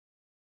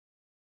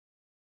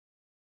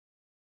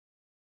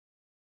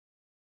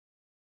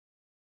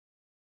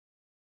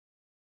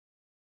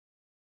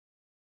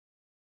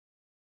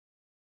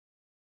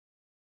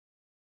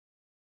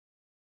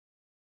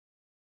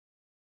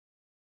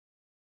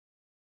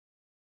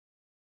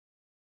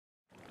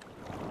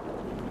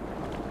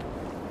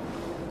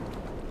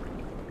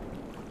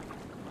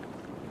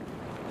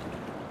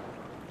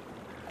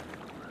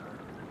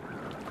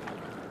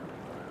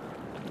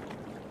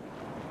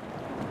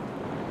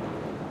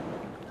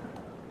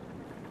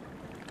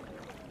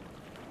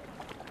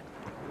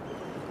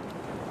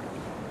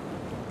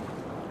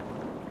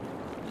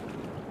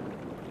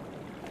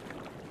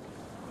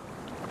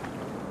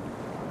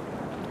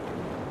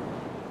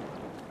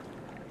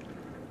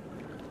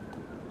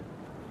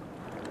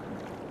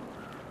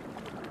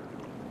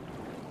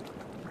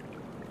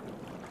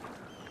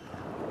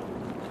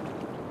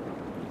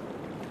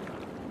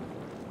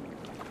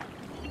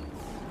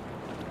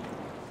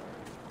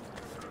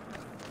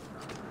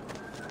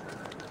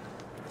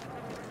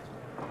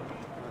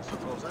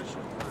suppose I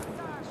should find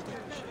a way to stay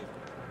in shape.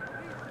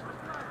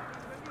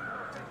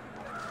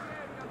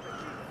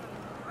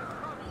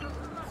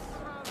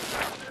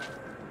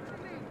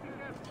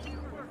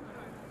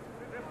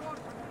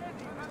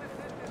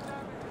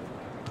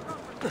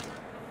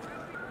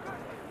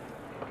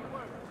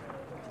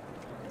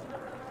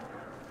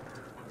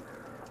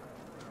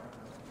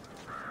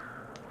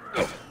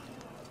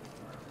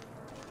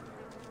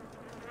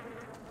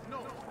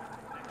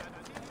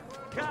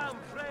 Come,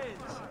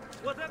 friends,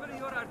 whatever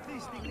your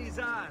artistic needs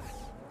are.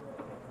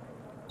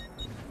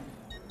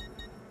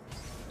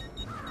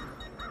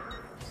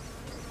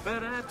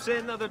 Perhaps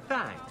another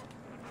time.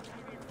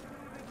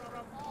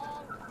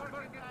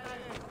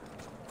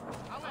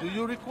 Do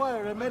you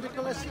require a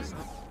medical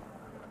assistant?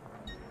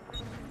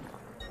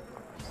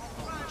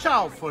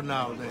 Ciao for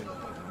now, then.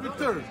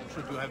 Return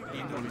should you have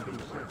need to do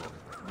so.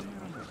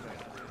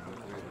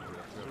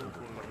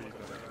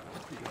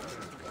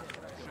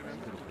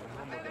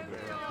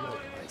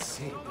 I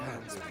see,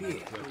 that's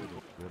Pierre.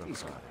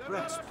 He's got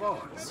brass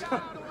balls.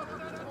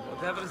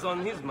 Whatever's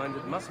on his mind,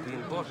 it must be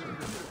important.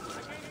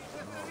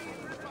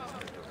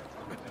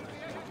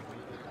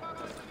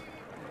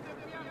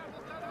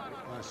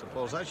 I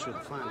suppose I should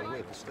find a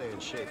way to stay in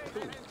shape,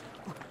 too.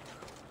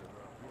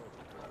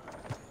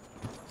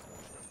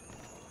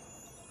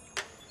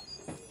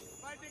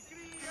 By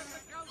decree of the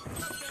Council of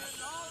Ten,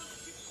 all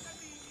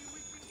cittadini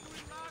wishing to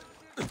enlarge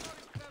their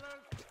storage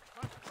cellars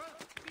must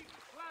first seek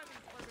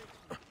planning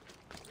permission.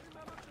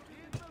 Remember to be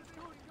in the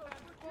studio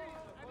and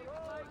fall and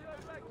imply your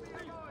weapons,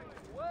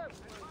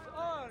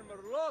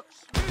 Armor,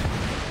 locksmith!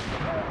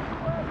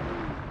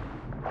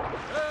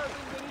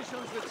 Serving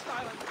munitions with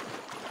silence.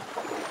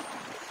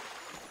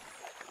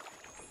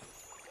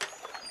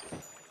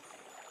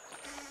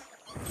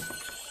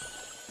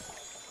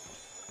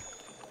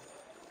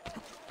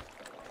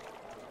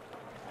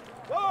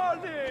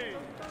 Warning!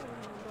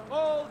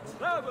 All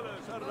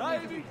travelers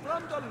arriving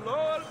from the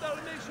lower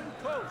Dalmatian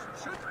coast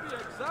should be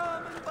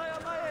examined by a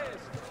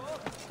maestro.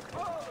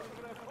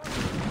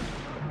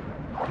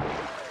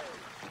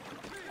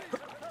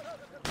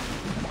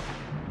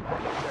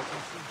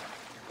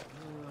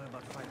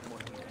 About 5 more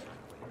minutes.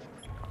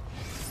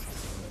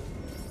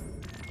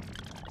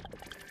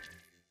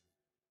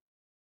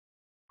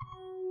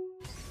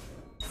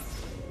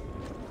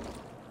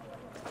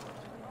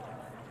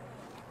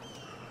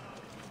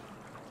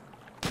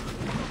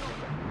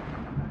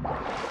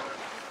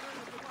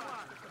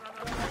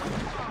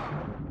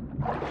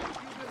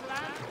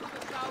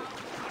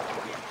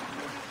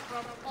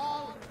 from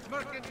all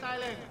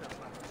mercantile enterprise.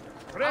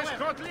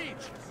 Prescott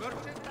Leach!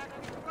 Merchant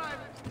acting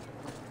private.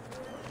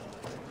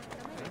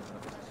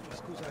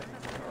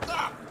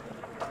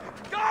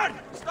 Guard!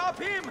 Stop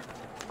him!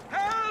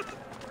 Help!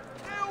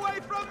 Stay away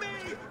from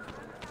me!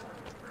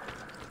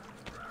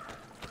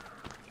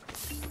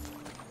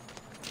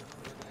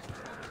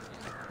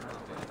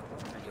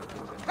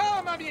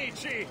 Come,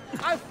 amici!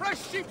 A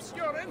fresh sheep's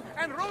urine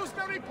and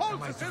rosemary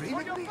poultices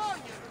for your dreaming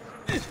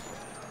bunions.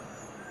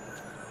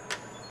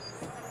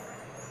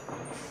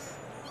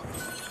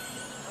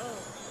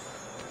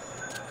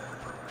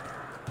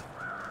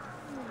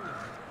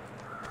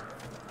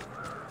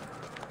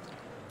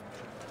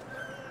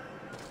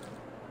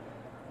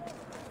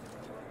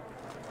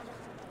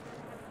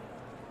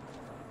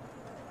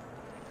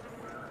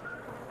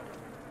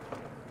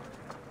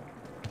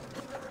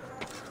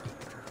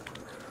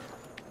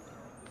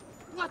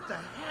 What the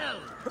hell?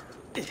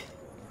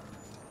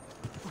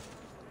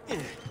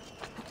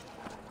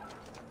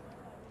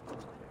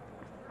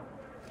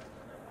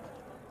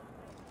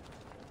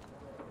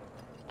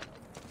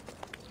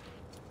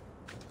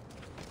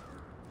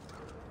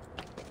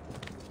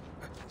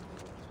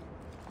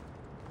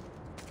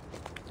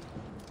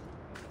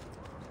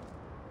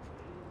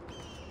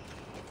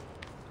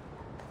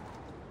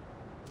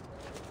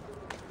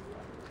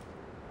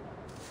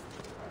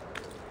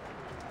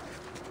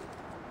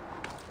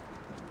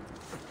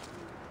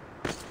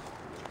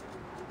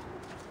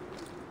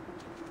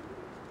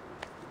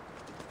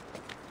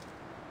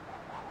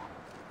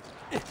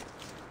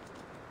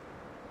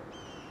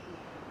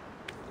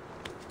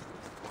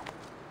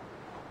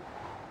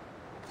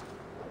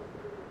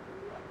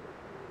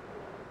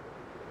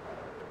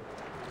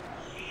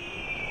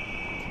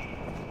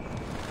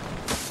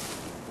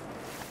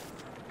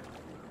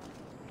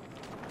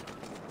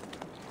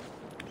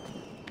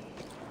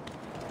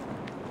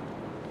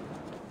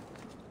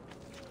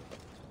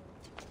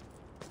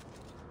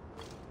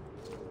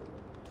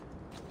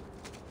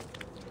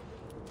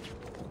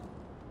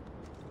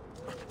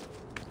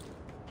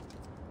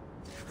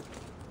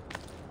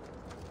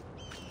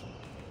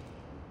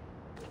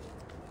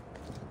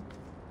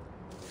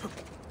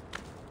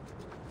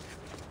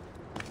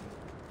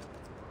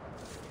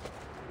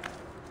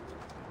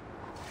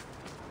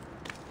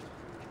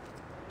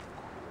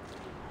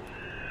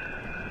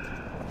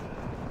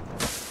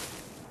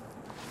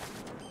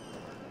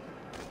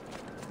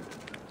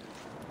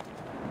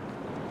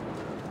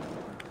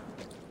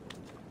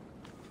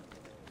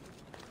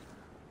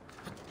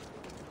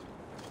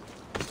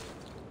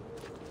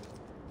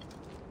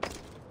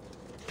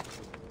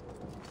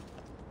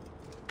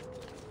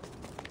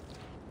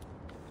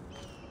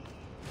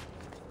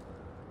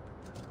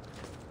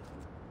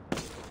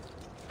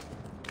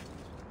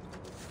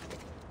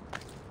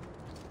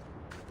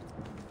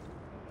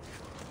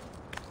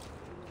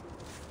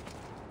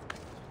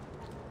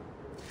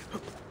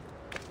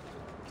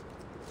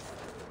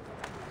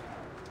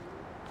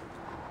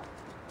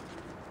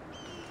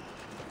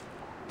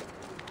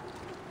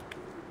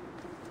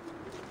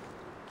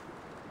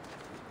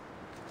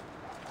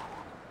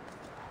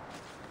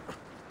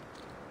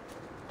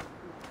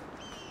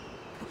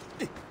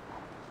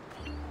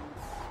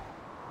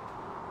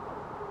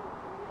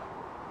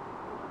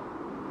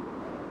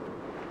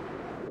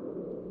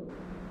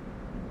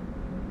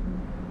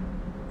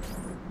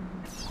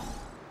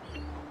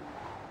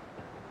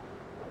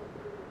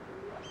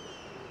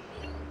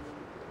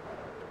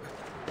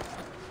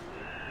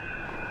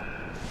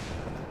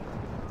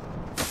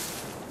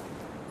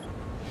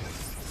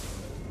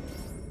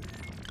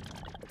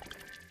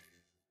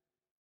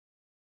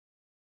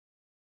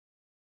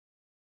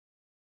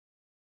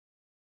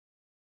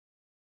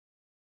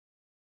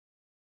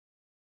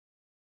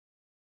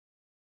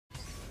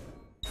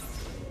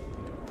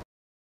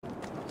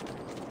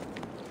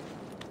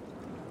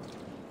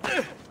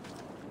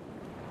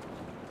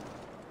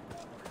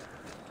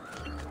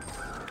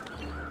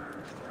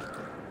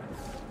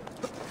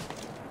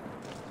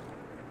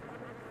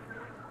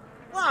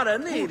 not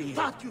an idiot.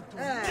 Taught you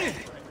to.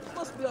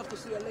 Must be off to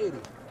see a lady.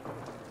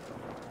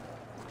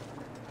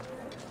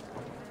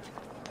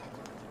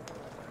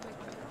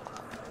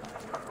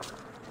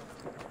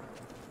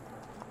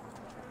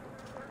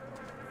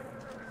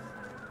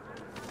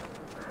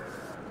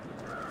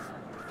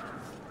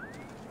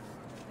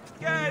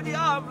 Que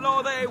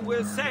diablo, they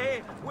will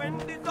say, when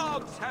the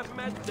dogs have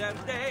met their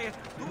day,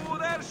 to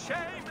their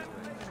shame and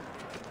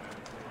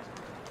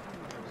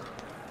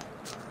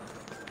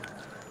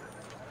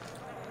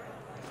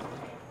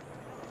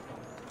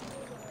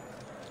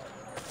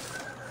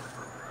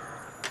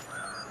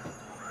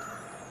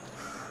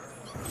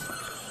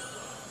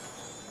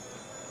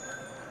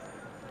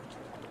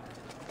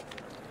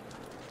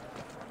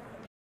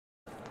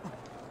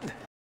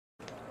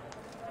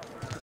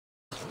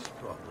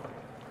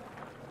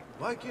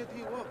Why can't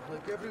he walk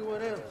like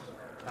everyone else?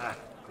 Ah,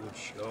 good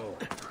show.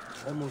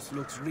 Almost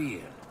looks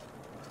real.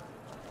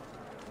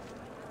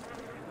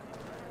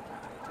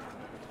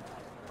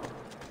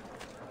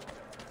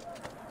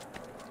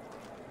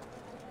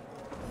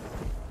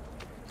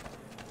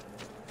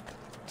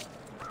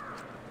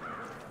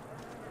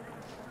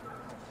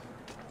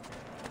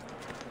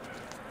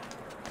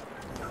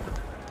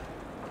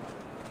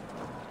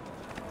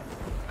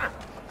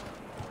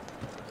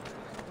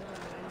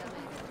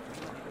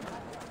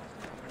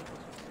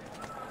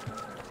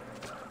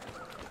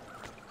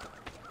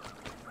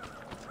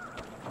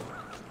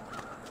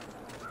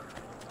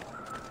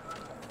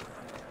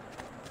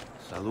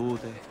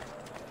 Salute.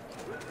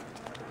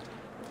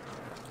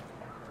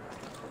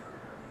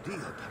 Dio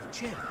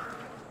Parcella.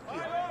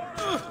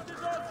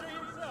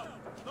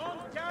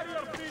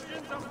 Non-carrier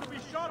pigeons are to be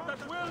shot at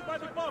will by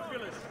the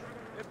populace.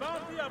 A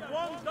bounty of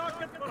 1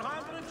 ducat per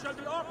 100 shall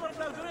be offered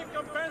as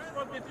recompense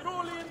for the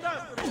truly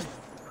industrious.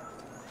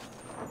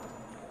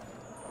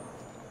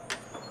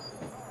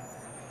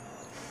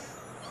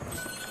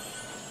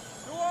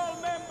 To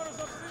all members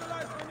of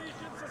civilized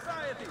Venetian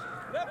society,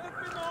 let it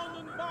be known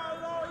in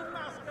Ballo in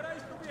Masquerade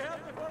is to be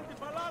held before the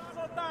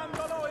Palazzo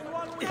Dandolo in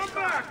 1 week. Come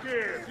back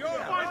here! Your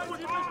fight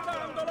with Mr.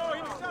 Dandolo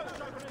himself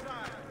shall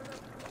preside.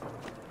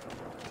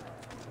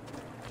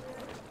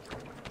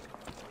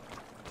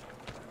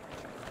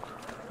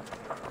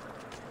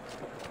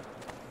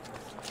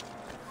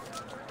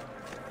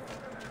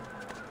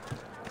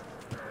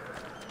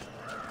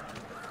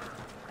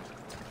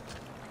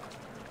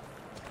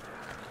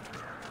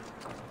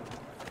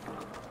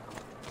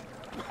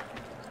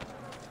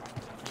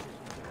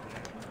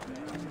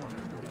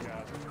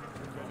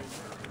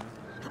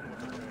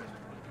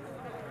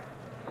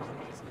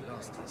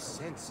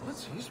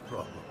 What's his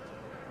problem?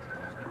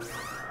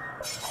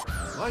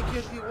 Why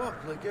can't he walk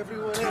like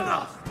everyone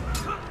else?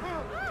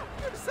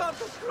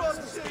 Santa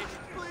Claus,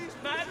 please,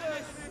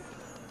 madness!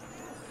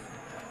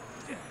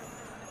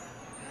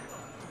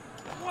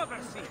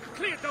 Muoversi!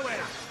 Clear the way!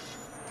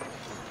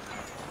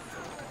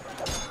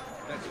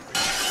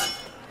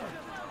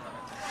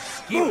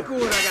 Keep cool,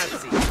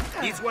 ragazzi.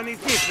 This one is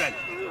different.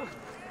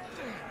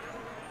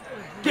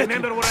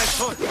 Remember what I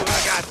taught you,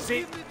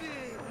 ragazzi?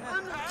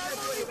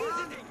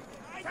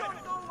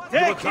 You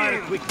will try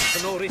it quickly,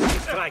 so no risky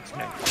strikes,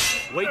 man.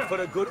 Wait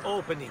for a good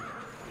opening.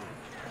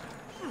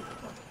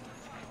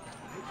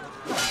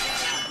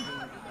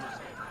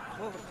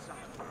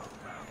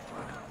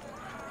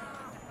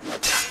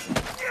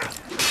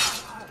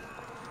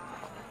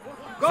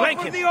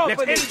 Flank him!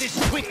 Let's end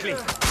this quickly!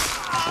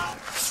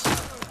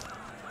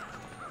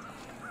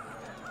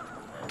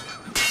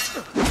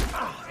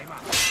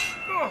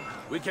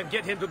 We can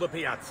get him to the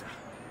piazza.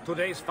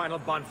 Today's final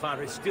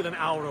bonfire is still an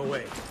hour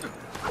away.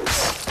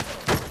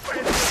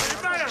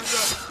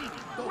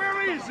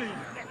 Where is he?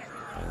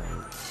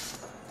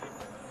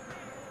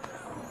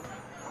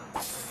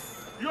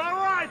 You are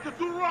right to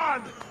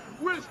run!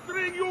 We'll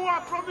string you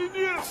up from the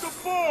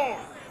nearest ball!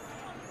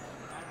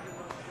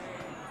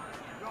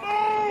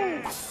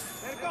 Move!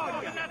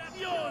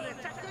 Organizzazione!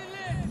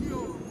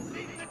 Sacrilegio!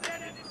 Leave the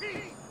dead in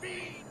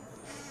peace!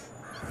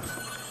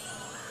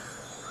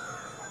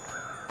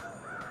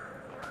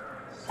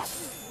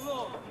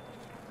 Lord,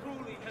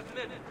 truly have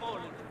men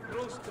fallen to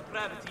gross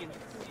depravity in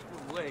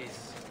evil ways.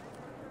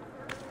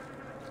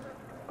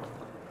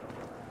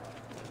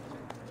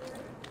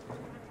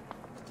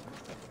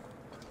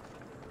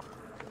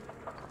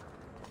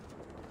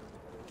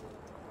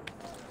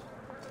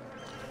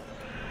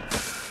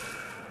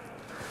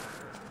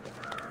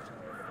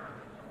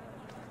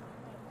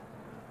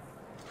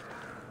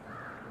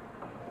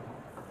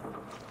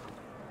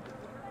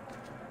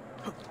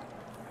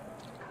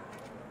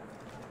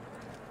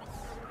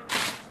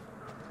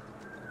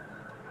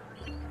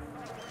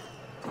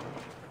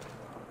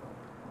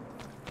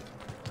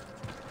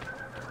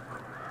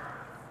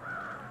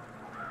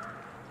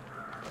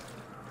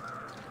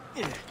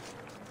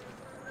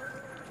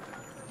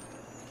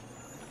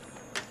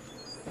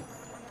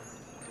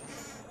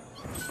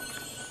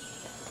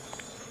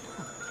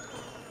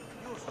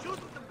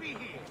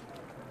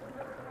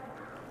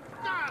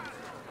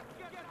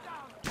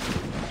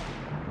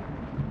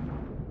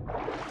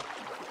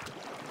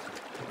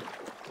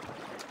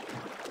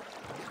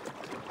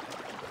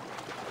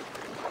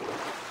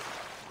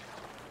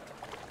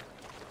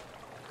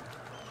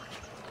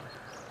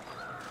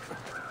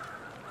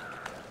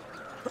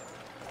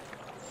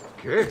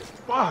 Che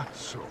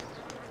pazzo!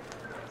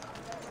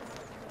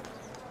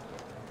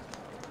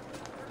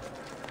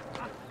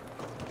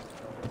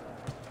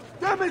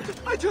 Damn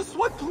it! I just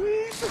want to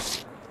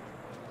eat!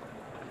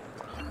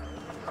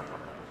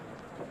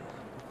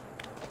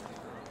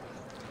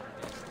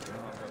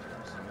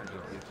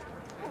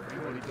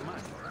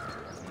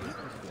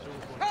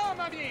 Come,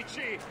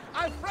 amici!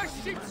 I've fresh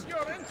sheep's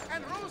urine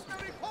and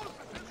rosemary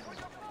poultices for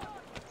your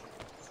blood!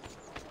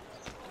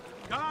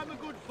 Come,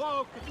 good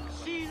folk.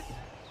 See.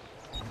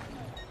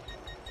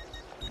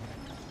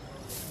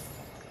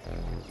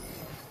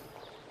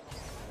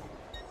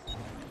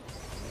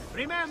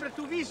 Remember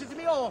to visit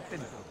me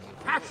often.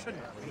 Passion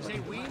is a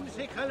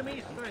whimsical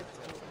mistress.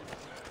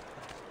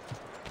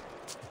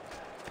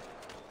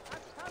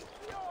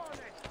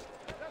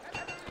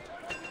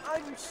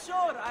 I'm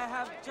sure I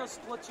have just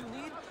what you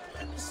need.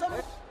 Some...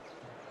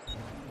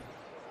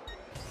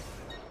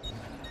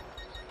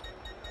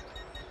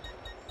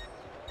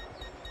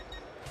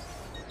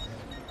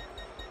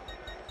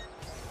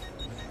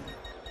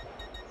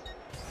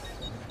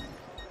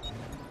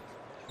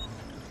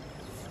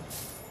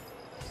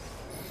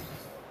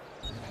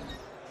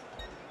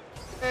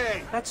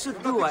 Ehi! That should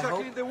You're do, not I exactly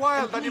hope. in the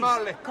wild, And please,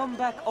 animale! come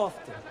back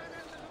often.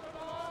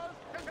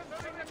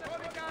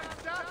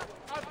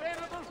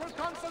 Available for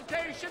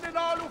consultation in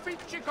all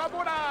uffici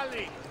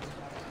comunali.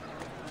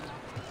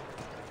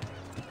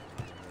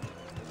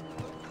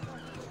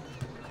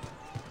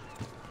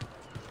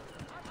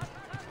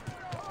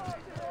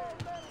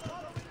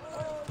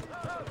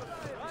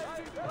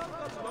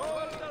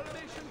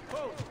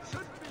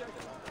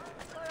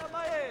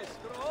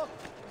 Maestro,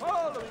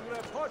 following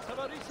reports of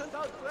a recent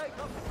outbreak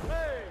of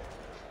plague.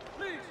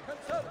 Please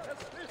consult as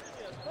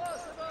swiftly as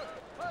possible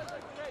for the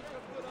greater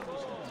good of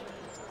all.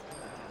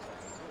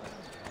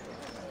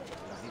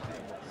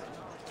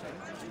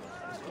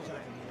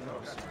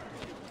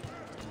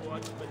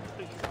 What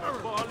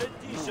a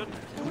politician,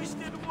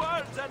 twisted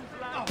words and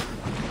plans.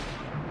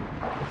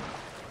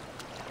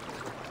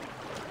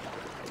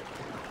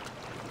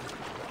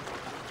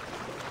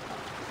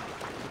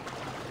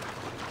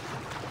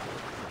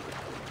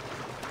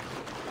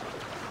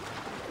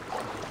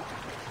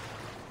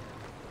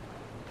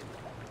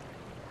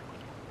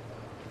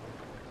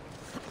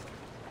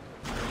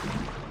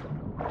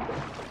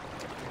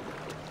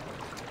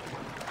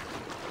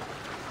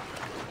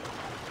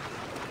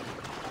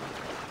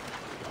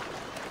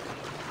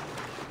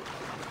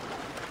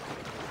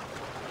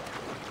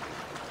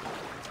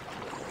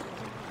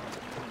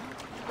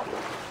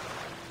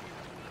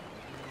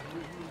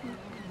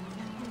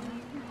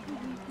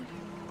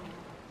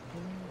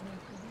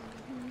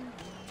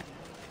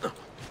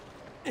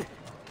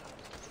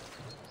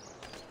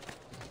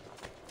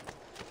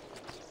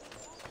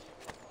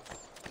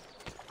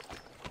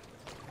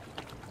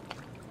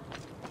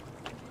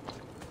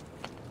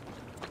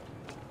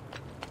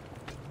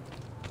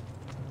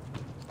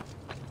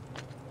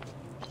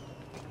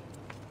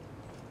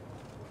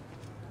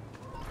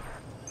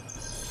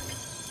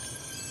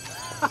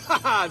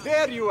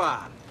 There you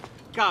are.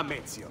 Come,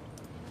 Ezio.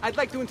 I'd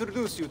like to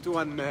introduce you to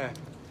an,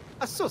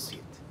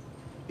 associate.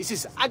 This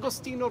is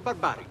Agostino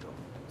Barbarigo,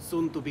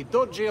 soon to be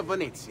Doge of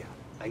Venezia,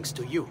 thanks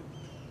to you.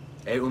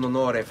 È un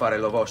onore fare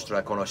la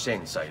vostra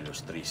conoscenza,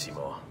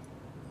 illustrissimo.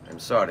 I'm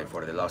sorry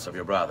for the loss of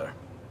your brother.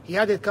 He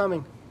had it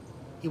coming.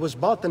 He was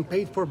bought and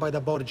paid for by the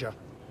Borgia.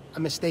 A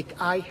mistake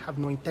I have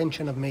no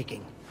intention of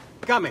making.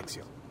 Come,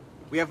 Ezio.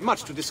 We have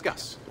much to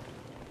discuss.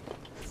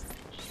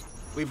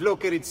 We've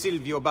located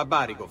Silvio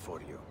Barbarigo for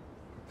you.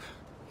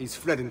 He's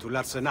fled into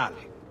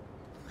l'Arsenale.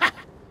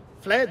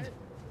 Fled?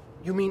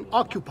 You mean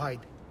occupied,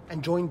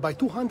 and joined by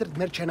 200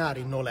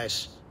 mercenari, no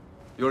less.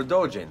 You're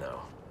Doge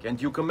now.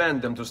 Can't you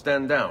command them to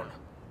stand down?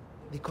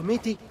 The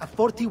committee of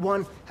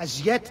 41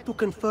 has yet to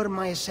confirm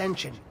my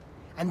ascension.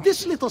 And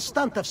this little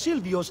stunt of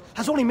Silvio's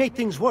has only made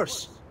things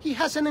worse. He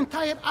has an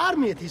entire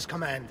army at his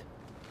command.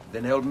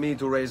 Then help me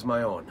to raise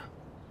my own.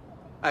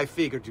 I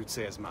figured you'd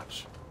say as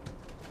much.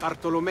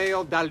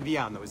 Bartolomeo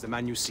d'Alviano is the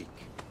man you seek.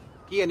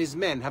 He and his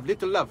men have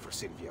little love for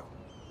Silvio.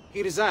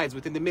 He resides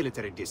within the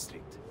military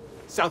district,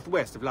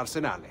 southwest of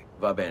l'Arsenale.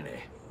 Va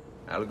bene.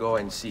 I'll go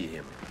and see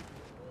him.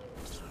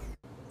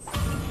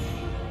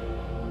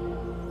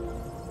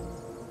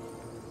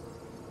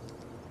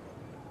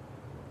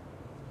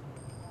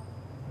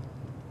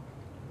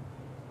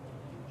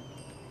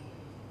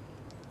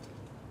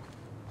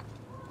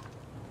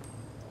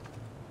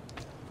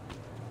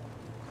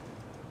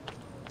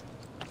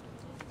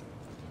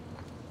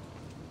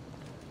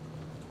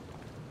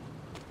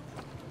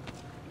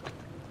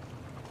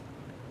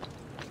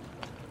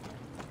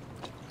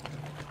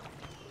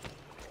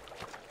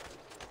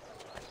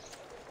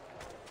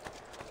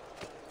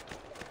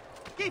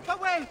 Keep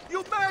away,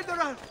 you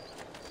murderer!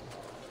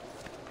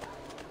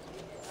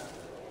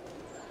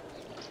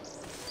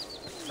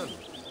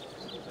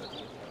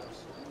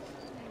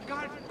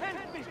 Guard,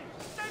 help me!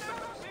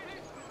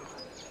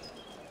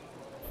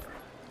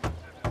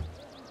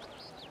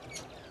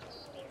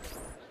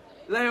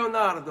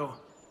 Leonardo!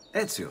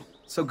 Ezio,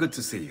 so good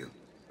to see you.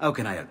 How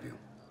can I help you?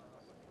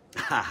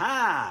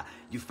 Ha!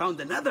 You found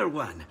another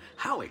one.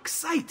 How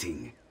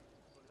exciting!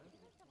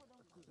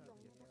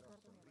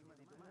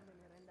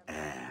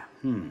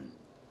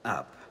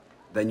 Up.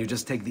 Then you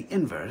just take the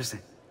inverse.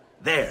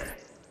 There.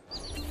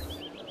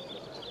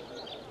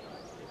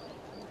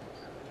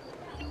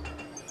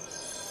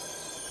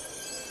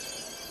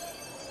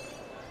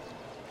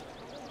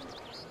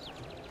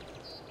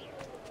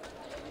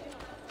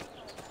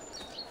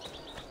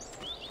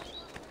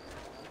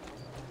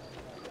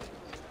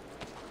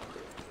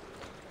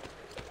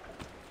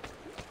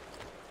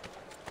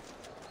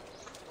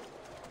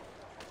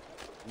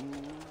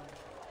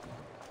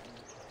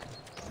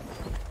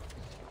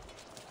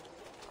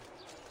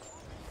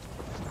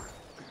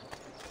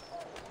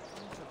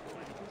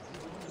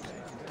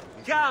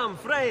 Come,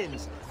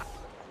 friends!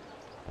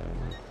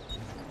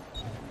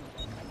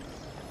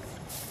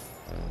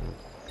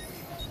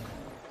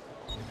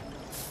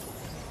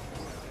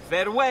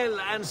 Farewell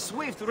and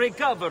swift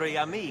recovery,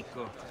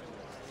 amico.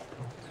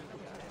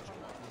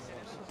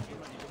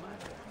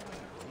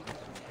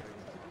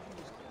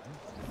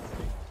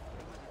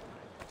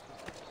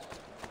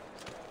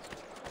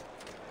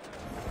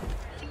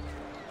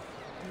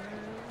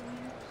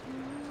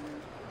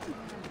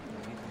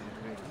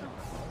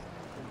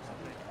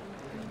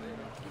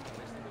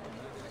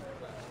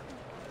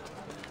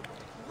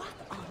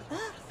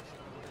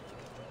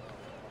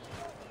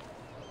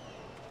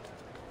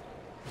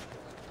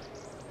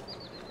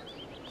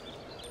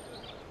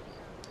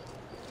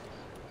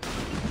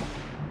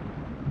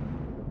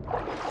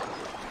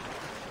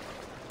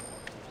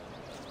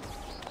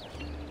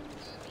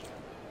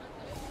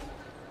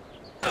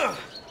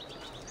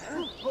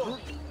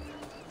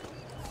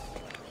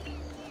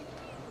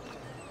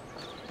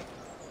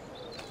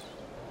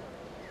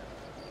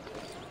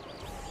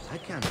 I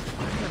cannot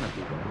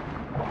do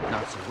well.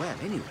 Not so well,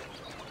 anyway.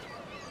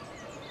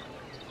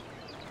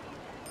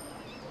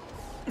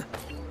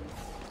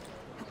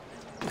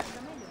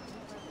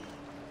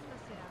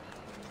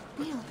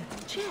 Dio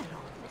del cielo!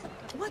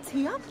 What's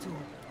he up to?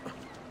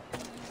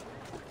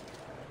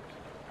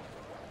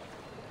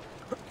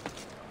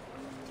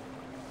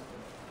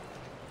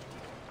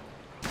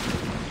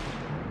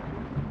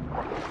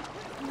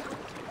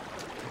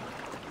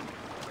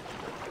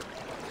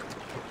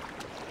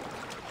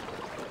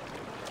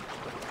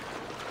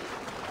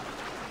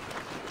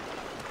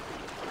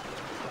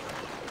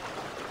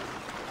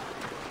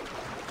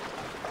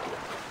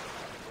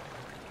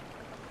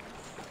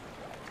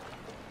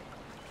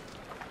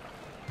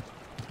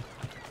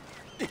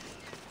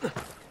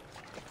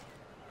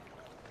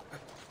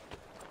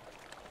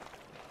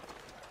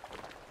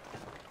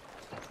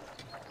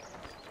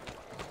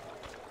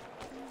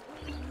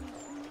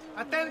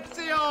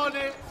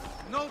 Attenzione!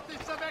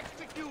 Notice of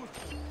execution.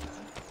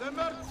 The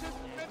merchant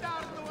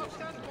Medardo of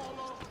San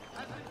Polo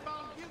has been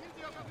found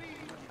guilty of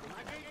treason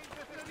against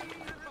the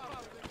Serene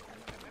Republic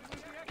and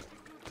will be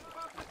executed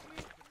publicly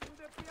in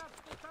the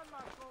Piazza San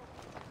Marco.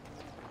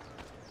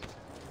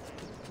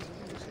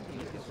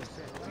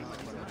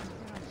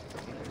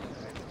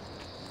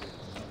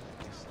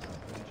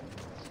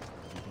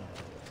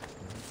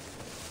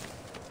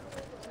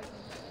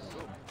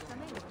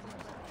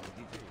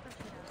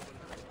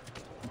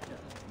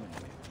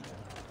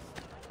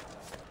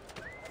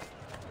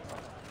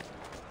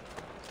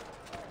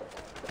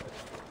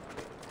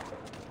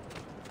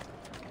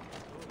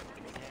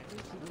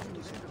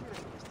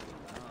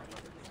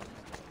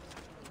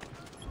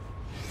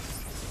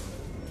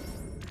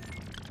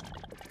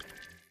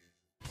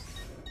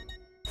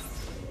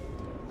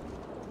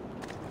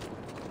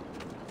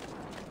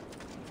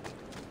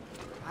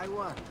 I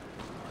won.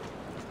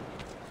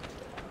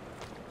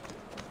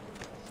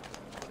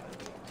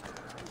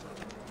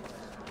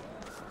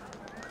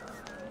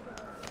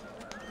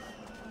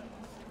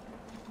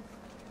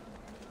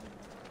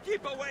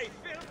 Keep away,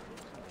 Phil!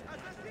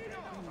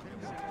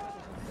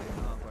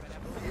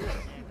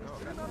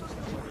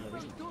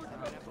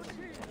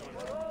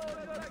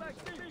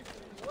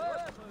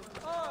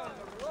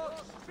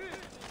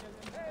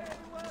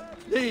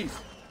 Please!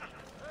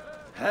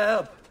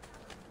 Help!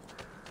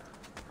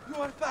 You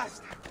are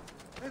fast,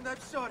 and I'm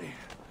sorry.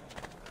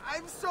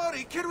 I'm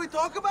sorry. Can we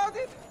talk about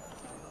it?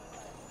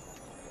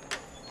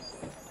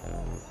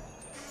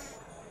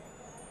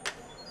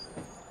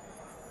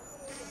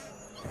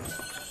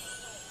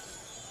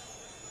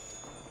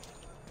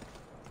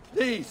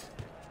 Please!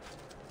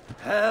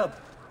 Help!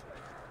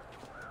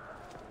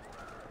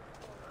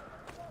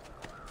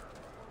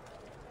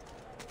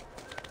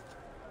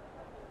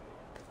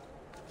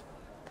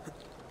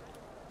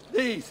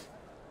 Please!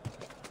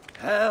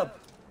 Help!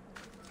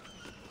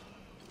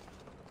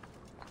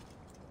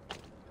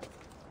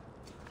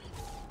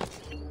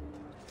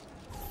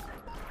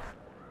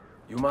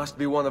 You must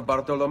be one of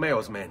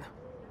Bartolomeo's men.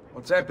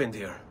 What's happened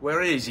here?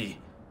 Where is he?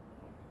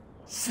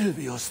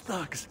 Silvio's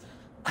thugs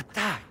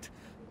attacked,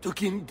 took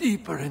him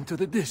deeper into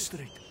the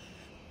district.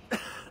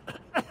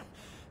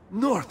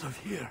 North of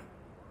here.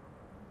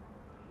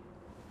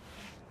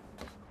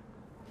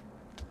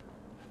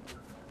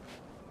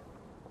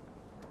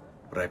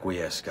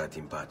 Requiescat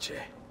in pace.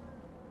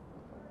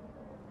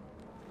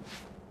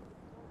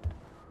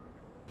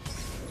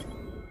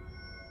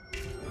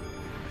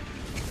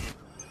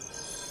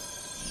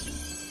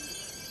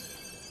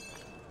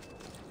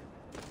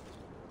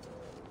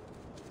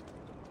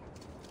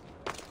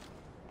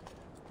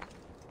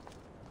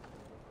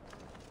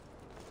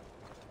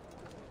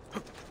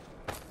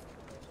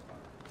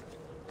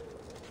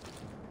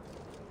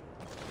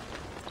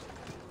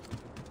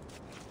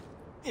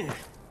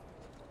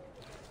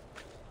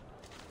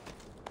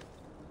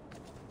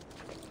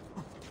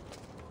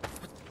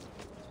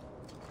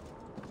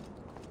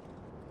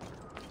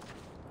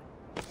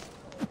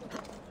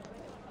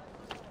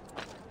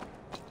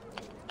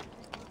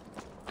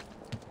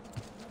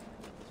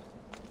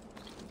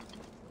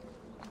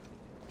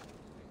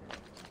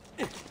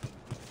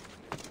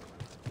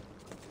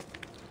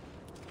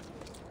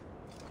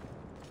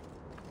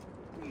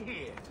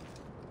 Here.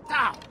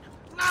 Down.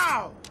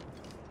 Now.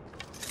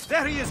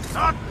 There he is,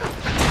 not.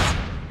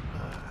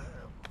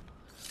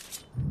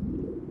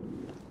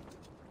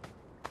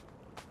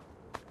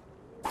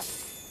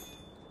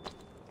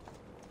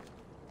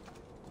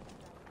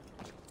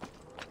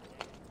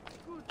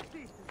 Good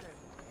citizen.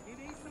 He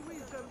needs the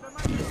wisdom, the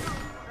might, and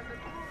the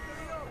truth of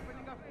the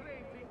opening of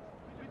trading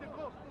with the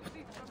coastal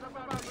system of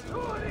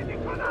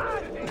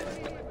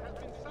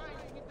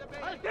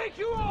I'll take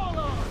you all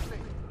on!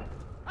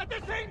 At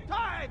the same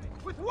time!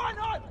 With one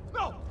arm!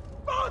 No!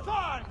 Both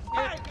arms!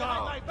 Get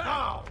down! My back.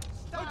 Now!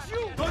 But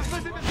you... Don't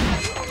let him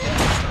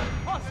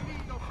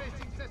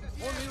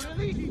Only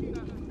release!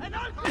 And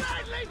I'll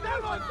gladly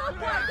demonstrate!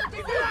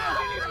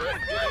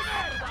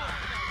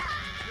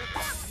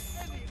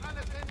 Any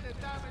unattended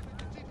damage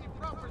to city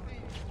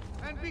property,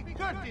 and be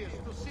courteous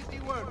to city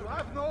workers. You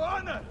have no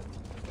honor!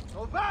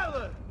 No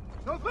valor!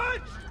 No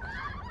virtue!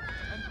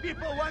 And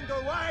people wonder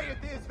why it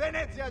is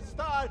Venezia's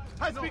star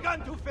has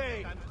begun to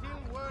fade. Until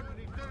word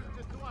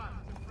returns to us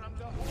from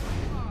the whole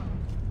world.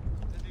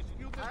 The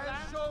disputed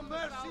I'll show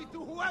mercy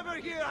to whoever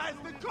here has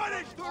the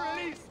courage to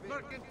release me.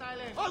 mercantile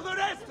end. All the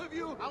rest of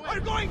you are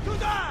going to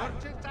die!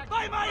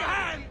 By my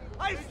hand!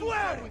 I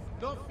swear! With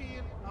no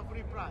fear of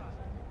reprisal.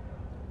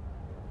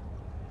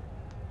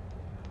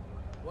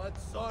 What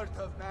sort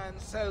of man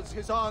sells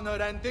his honor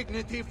and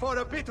dignity for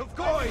a bit of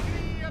coin?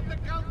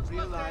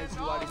 Realize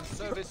you are in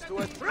service to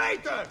a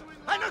traitor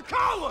and a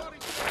coward!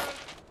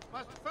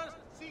 Must first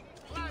seek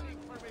planning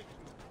permission.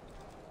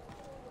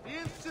 The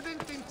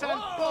incident in San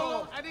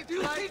Polo and its Do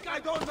you think I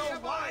don't know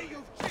why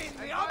you've chained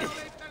me up? Do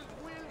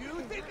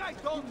you think I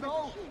don't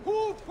know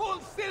who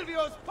pulled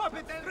Silvio's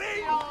puppet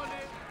string?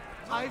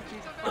 I've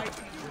been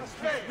fighting this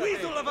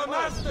weasel of a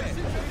master since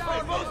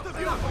before most of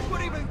you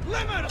would even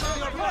glimmer from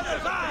your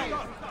mother's eyes!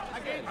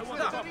 Hey,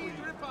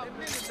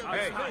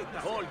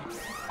 hold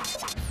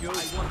you. I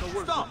want to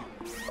work. Stop!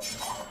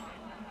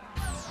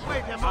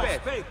 Wait a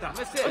Aspetta,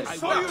 I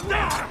saw you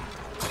there!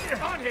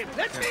 On him!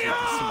 Let me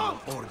out!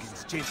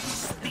 Organs gently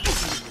steaming in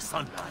the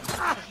sunlight.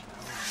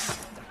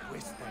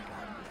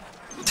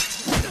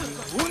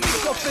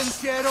 L'unico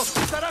pensiero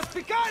sarà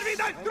spiccarvi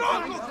dal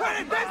tronco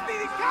quelle testi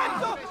di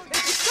cazzo e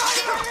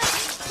ficcarvi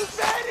su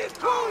per il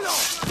culo!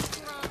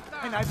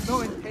 And I've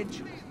no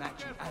intention of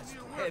matching as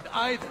to head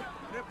either.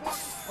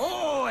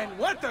 Oh, and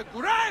what a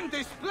grand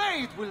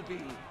display it will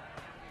be!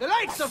 The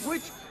likes of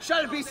which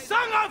shall be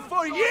sung of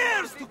for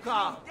years to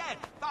come! Dead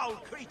foul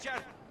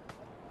creature!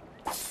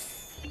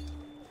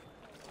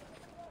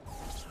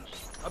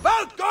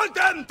 About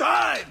goddamn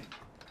time!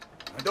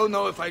 I don't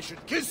know if I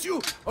should kiss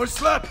you or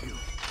slap you.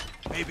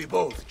 Maybe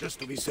both, just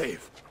to be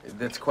safe.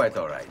 That's quite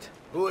all right.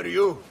 Who are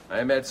you?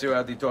 I'm Ezio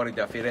Auditore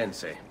da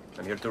Firenze.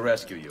 I'm here to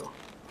rescue you.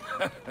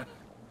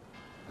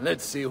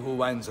 Let's see who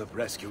winds up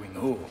rescuing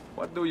who.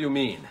 What do you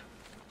mean?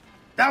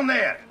 Down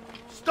there!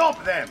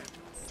 Stop them!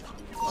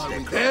 Are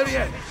we there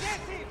yet?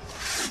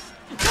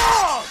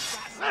 God!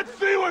 Let's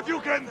see what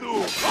you can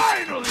do!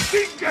 Finally,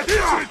 think it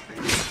here!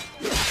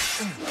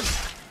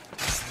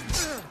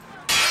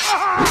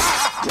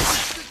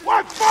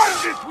 What fun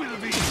this will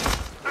be!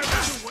 I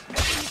will do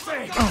whatever you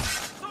say!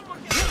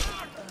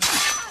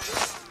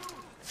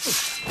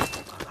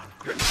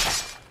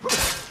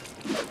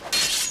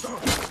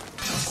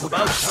 It's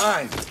about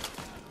time.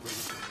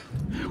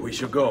 We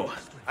should go.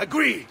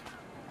 Agreed.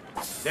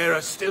 There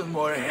are still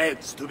more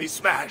heads to be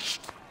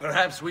smashed.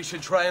 Perhaps we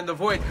should try and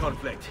avoid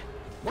conflict.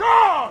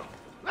 God!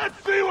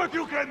 Let's see what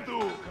you can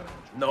do!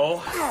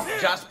 No,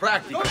 just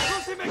practical.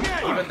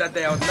 Even that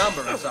they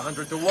outnumber us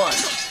 100 to 1.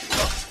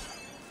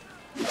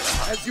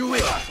 As you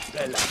wish,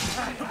 Bella.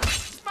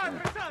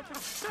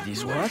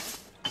 This what?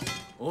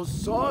 Oh,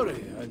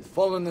 sorry. I'd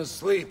fallen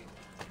asleep.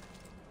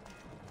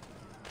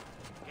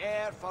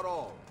 Care for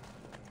all.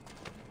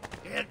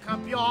 Il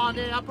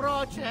campione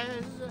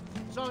approaches,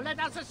 so let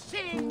us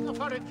sing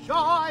for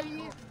joy.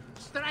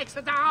 Strikes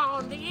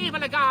down the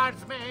evil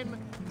guardsmen,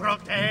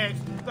 protects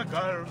the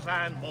girls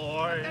and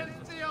boys.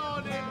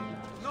 Attenzione!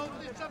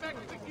 Notice of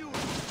execution.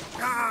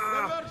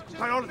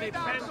 Priority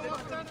bandit.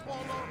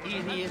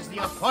 He is the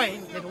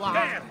appointed one.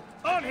 There!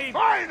 On him!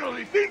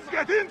 Finally, things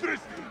get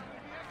interesting!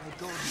 May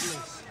God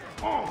bless.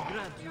 Oh.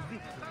 Grant you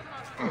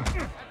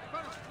victory.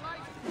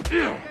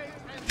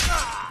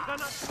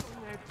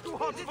 Too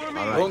hot for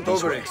me! Don't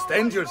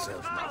overextend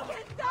yourself now. I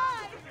can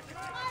die! I'm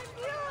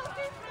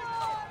beautiful!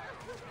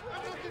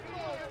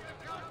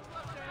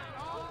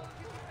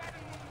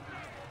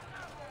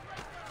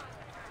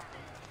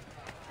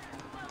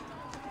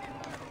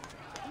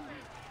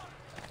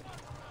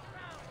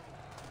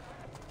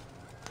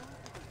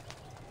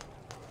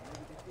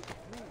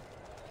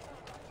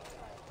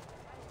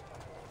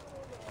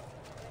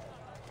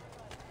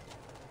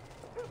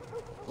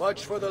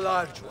 Watch for the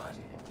large one.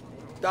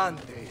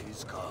 Dante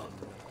is called.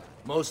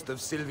 Most of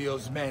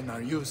Silvio's men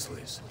are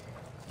useless,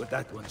 but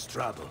that one's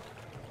trouble.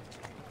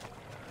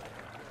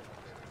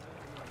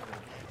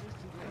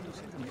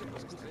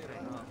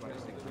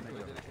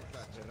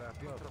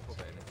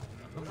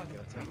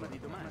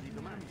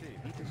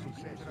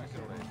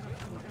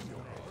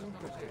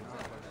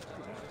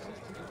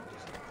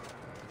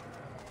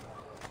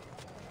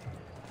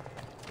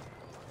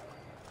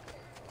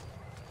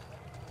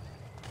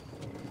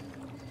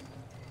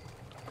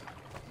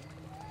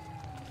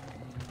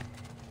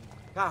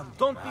 Come,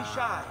 don't be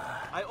shy.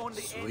 I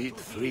only Sweet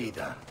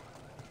Frida.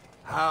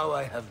 How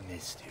I have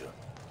missed you.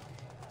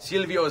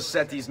 Silvio has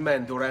set his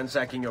men to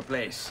ransacking your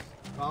place.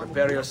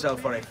 Prepare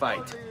yourself for a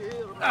fight.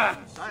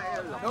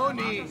 No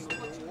need.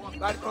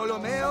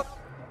 Bartolomeo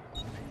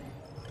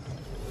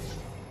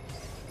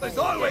is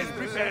always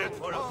prepared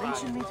for a fight.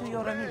 Mention me to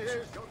your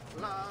amigos.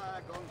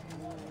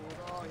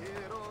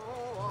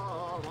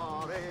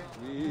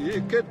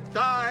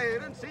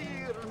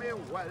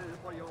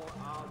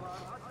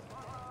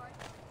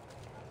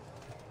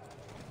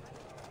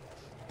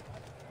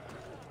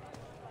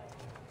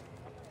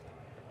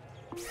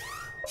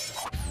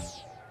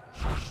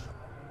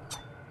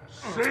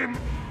 Sim!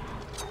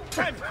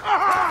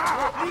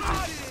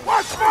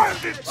 What's my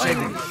this?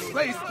 I'm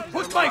place to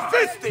put my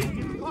fist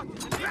in!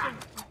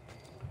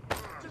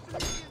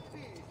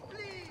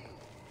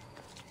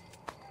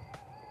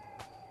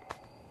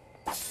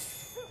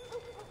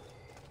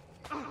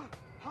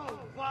 How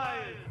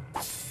vile!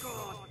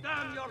 God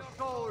damn your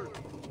soul!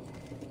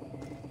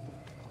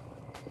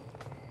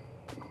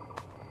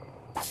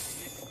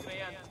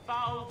 Miscreant,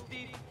 foul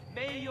deed,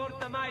 may your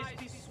demise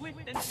be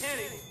swift and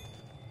terrible.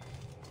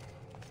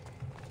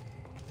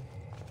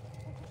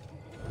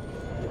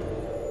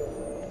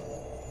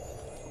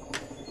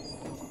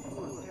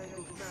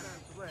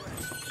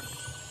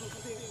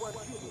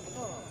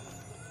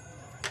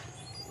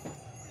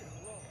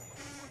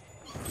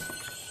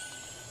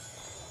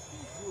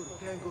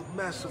 Tangled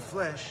mass of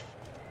flesh.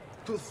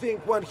 To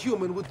think one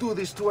human would do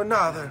this to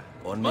another.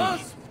 On me.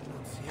 Must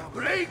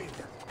break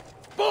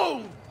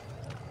bone!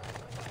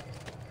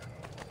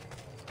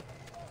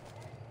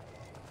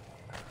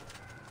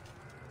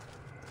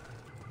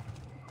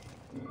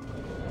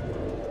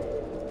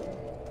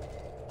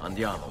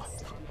 Andiamo.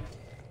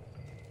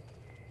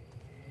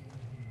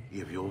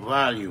 If you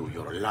value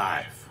your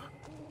life,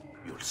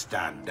 you'll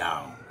stand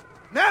down.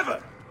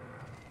 Never!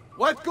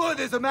 What good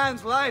is a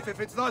man's life if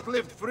it's not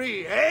lived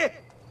free, eh?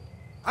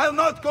 I'll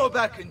not go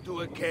back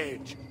into a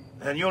cage.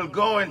 Then you'll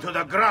go into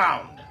the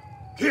ground.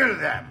 Kill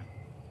them.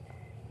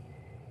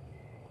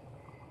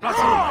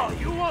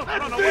 You won't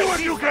Let's run see away.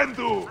 what you can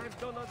do. I've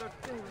done other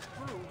things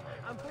too.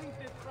 I'm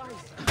painted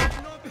price.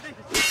 Not this.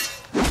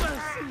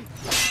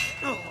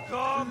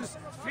 Dogs,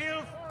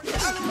 filth,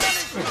 I'll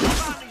manage your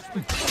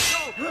punishment. So,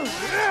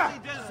 really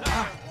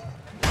deserve.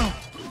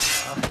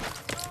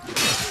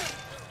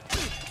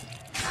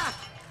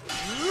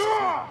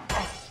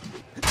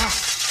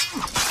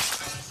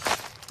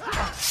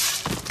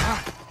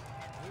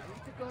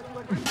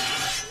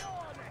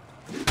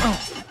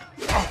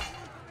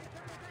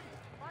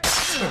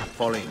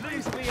 Fall in.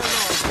 Leave me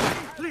alone.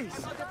 Please,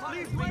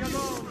 leave me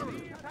alone.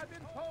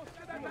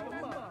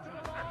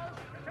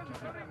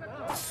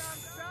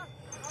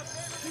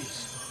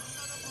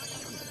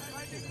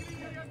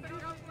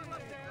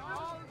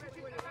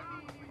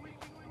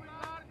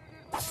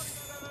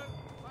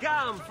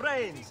 Come,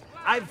 friends.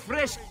 I've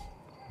fresh.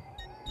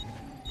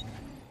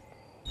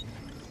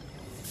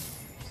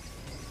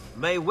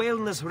 May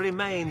wellness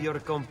remain your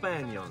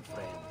companion,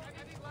 friend.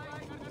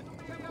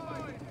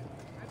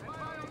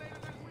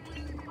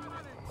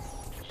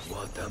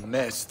 What a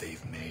mess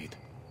they've made.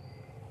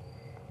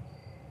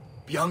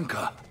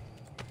 Bianca.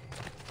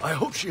 I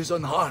hope she is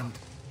unharmed.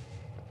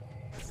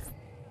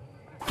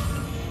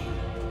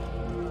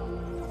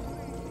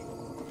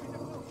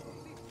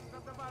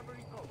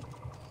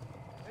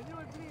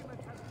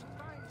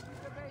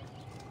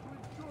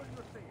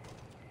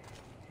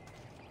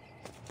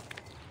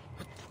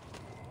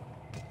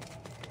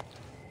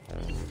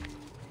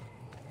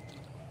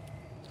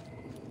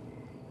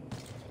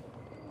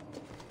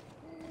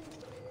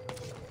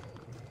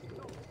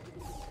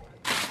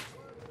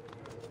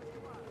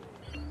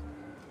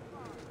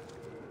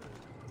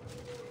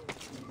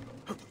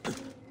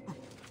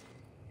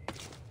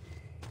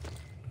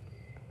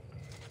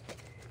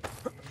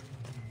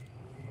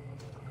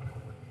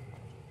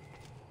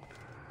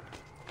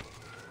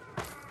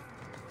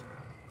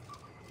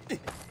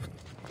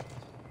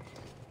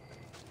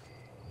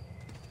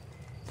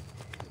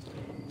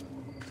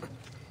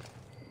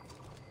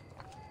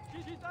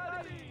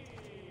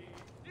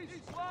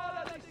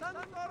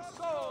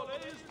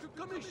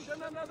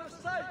 Commission another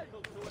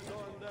cycle to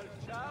adorn their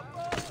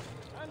chapel,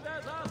 and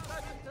as our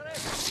second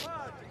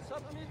party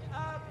submit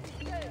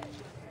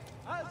application,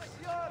 as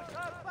your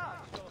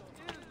Carpaccio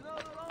is no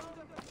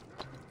longer...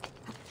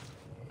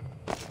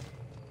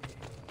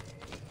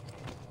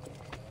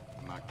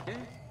 Ma che?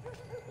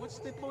 What's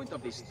the point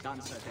of this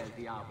Danza del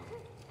Diablo?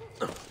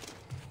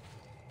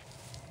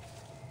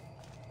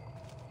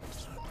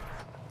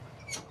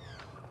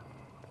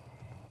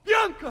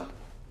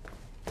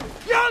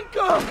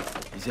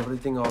 Is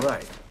everything all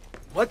right?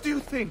 What do you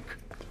think?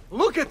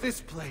 Look at this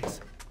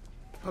place.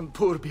 And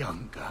poor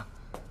Bianca.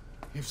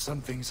 If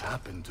something's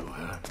happened to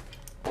her...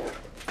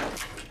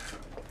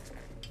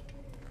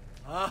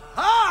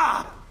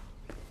 Aha!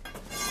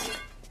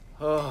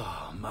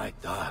 Oh, my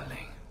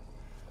darling.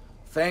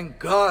 Thank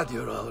God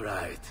you're all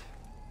right.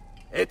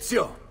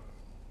 Ezio,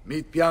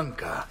 meet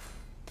Bianca.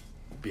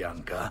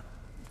 Bianca,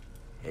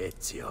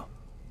 Ezio.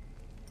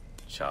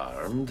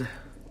 Charmed.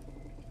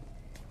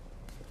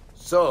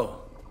 So,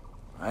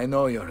 I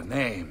know your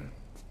name,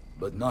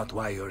 but not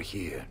why you're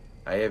here.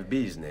 I have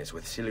business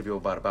with Silvio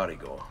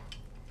Barbarigo.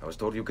 I was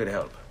told you could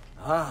help.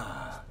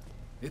 Ah,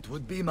 it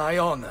would be my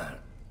honor.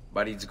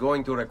 But it's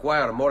going to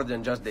require more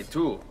than just the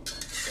two.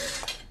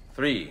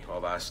 3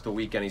 of us to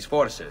weaken his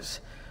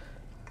forces.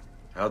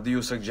 How do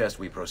you suggest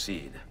we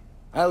proceed?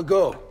 I'll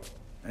go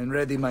and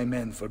ready my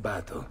men for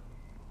battle.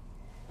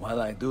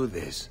 While I do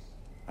this,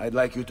 I'd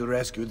like you to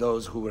rescue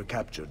those who were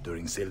captured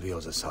during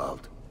Silvio's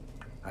assault.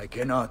 I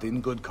cannot,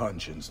 in good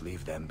conscience,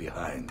 leave them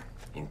behind.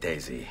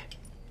 Intesi.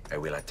 I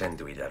will attend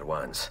to it at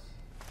once.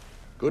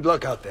 Good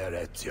luck out there,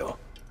 Ezio.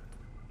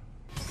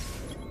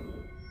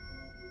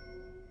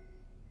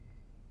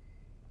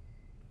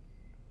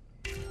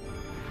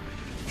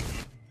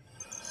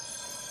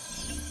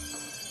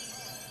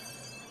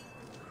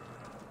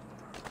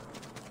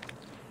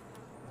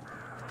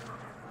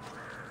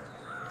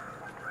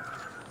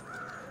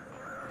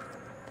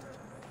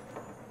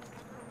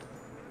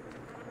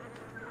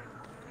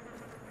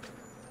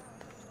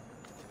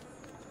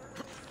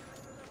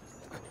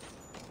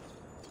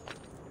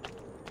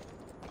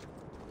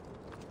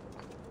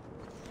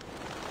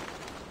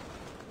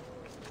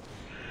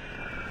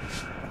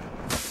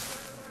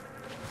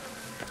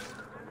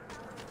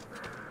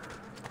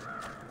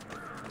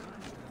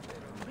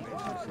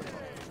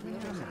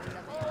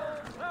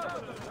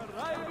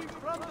 Arriving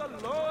from the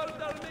lower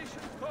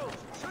Dalmatian coast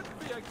should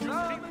be a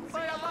common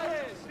by a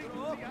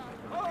maestro.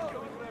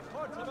 Oh,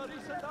 reports of a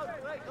recent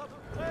outbreak of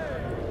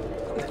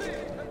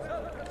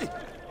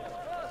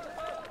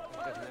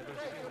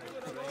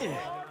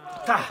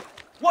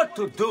What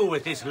to do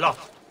with this lot?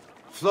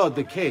 Flood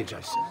the cage,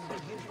 I said.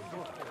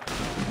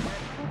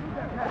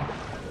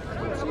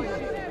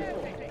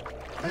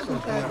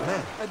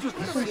 I just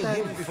seen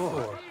him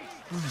before.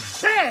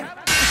 There!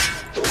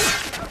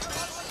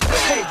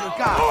 Hold your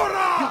guard!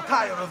 You'll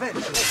tire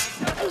eventually.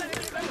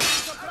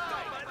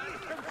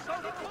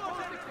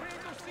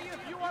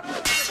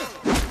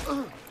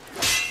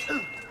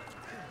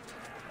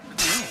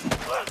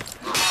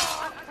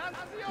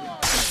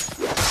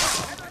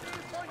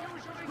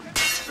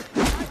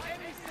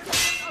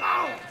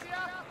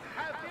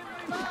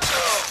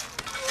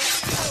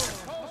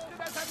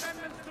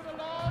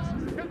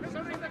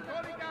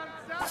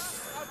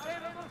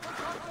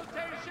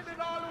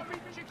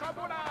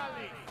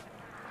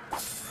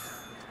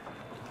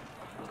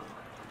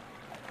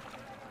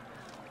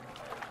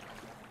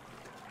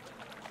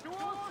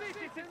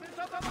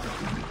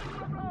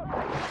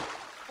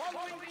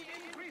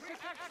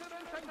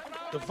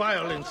 The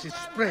violence is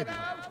spreading,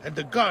 and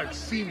the guards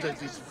seem as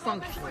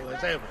dysfunctional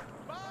as ever.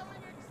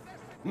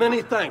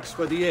 Many thanks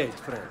for the aid,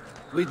 friend.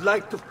 We'd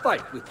like to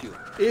fight with you,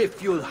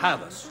 if you'll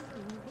have us.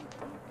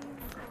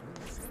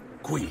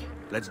 Qui,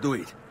 let's do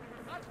it.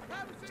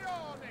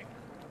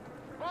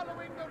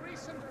 Following the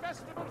recent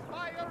festival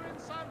fire in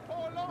San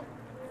Polo,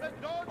 the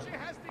Doge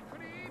has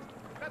decreed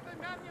that the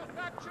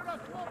manufacture of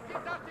fuochi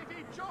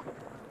d'artificio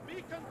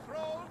be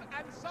controlled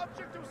and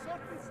subject to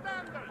certain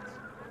standards.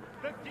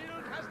 The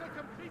guild has the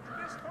complete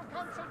list for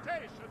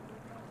consultation.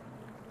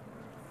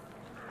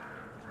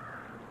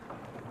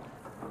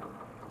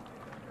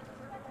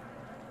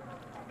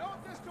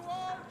 Notice to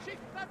all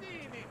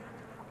cittadini.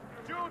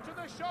 Due to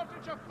the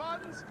shortage of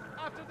funds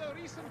after the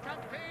recent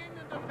campaign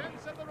in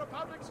defense of the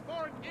Republic's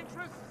foreign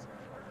interests,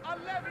 a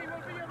levy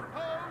will be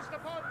imposed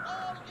upon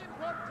all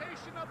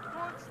importation of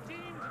goods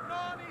deemed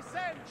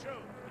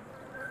non-essential.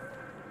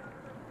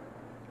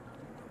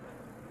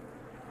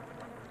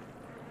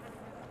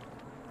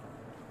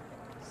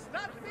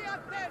 State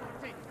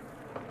attenti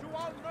to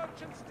all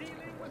merchants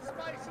dealing with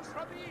spices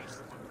from the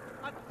east.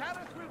 A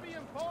tariff will be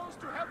imposed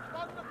to help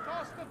fund the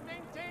cost of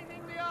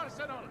maintaining the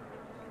arsenal.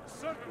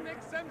 Certain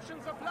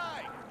exemptions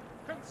apply.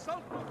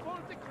 Consult the full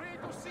decree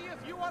to see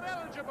if you are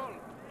eligible.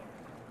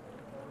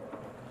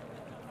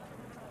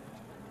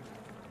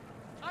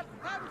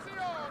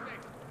 Attenzione!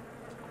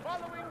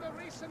 Following the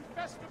recent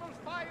festival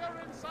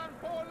fire in San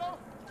Polo,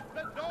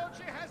 the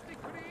Doge has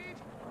decreed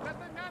that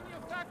the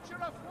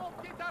manufacture of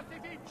fuochi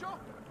d'artificio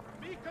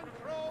be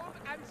controlled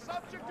and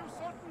subject to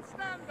certain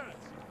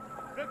standards.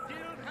 The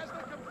guild has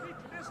the complete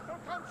list for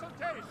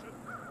consultation.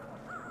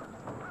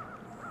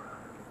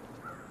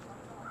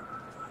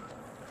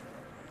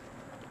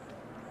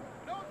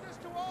 Notice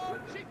to all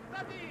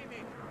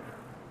cittadini.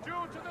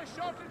 Due to the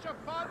shortage of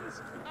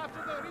funds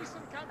after the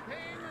recent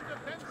campaign in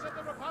defense of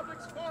the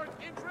Republic's foreign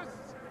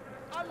interests,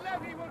 a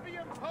levy will be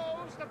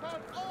imposed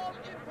upon all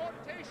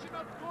importation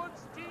of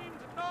goods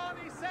deemed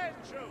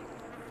non-essential.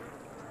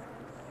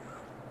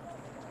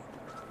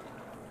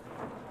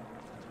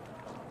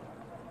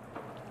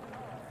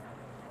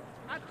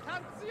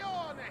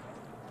 Attenzione!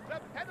 The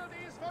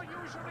penalties for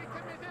usury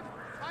committed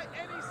by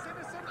any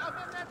citizen of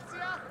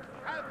Venezia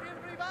have been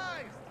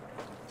revised.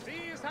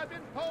 These have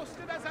been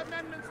posted as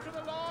amendments to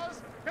the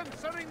laws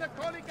concerning the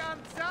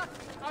colleganza,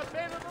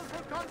 available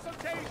for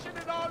consultation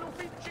in all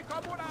uffici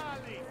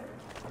comunali.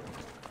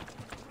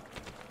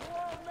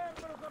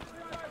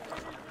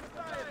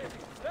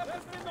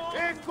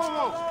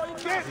 Eccolo!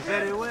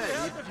 Very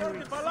well.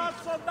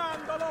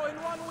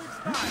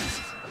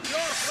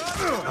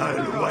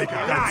 I'll wipe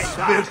that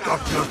smirk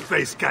off your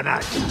face,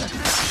 canal!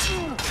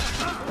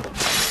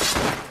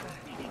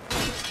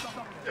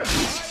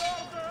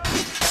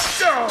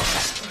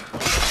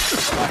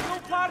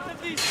 Part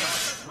of this.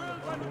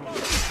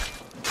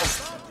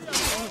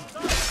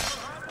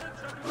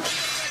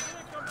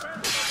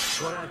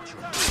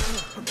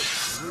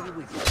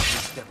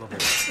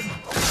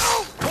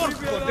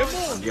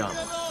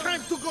 Andiamo.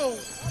 Time to go!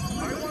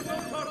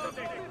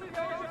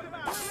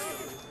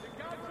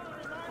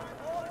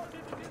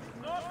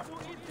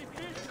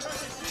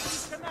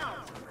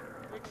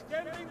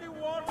 Extending the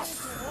warning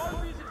to all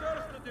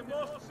visitors to the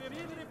most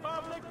serene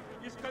republic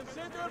is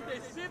considered a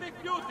civic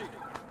duty.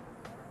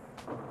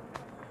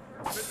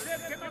 The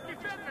dead cannot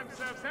defend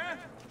themselves, eh?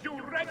 You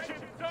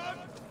wretched dog!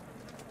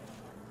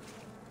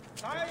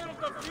 Tired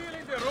of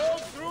feeling the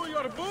road through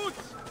your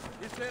boots?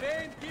 Is the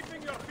rain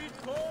keeping your feet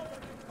cold?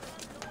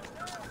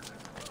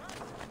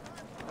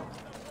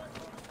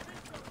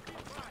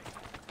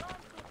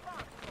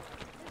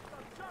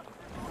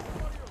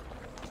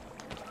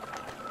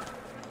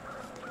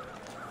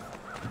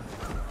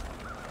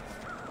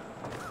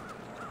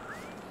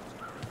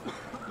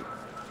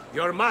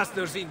 Your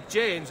master's in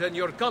chains and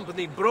your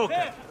company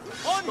broken.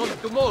 Come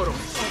tomorrow.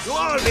 You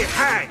all be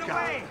hanged!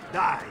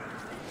 Die!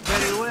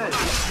 Very well.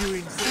 You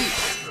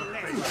insist!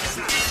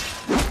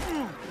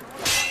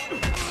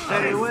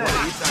 Very well.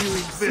 If you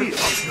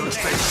insist of your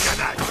face,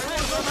 canal!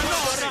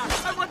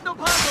 I want no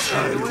part of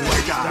I'll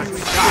wipe that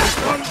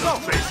smirk off your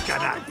face,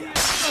 canal!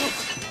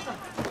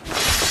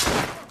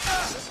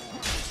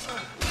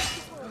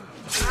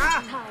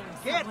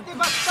 Get the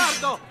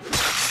bastardo!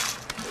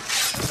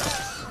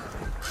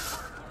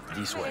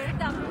 This way.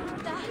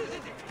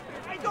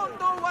 I don't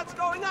know what's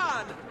going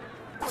on!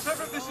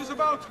 Whatever this is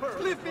about,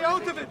 leave me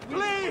out of it,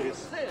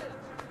 please!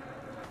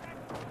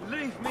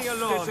 Leave me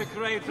alone.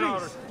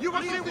 Desecrator! You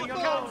will see what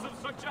comes of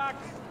such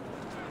acts!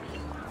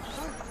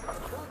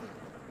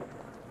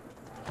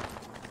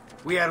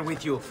 We are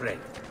with you,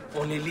 friend.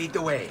 Only lead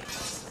the way.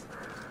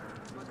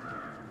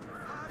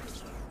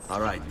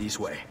 All right, this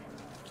way.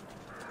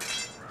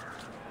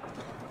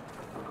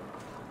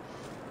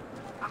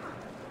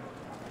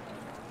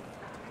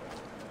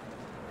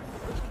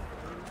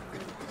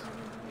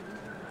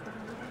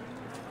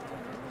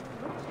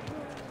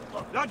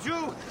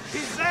 Laggiù!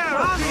 He's there!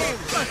 On him!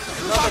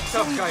 Another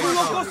tough guy.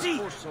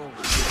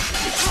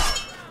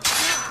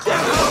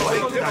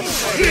 Wipe that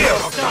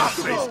smirk off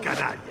your face,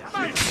 canaglia!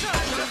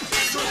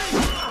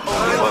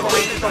 Only one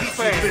way to teach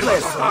you this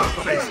lesson. Off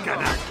your face,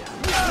 canaglia!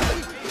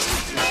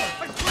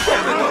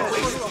 Only one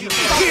way to teach you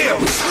this.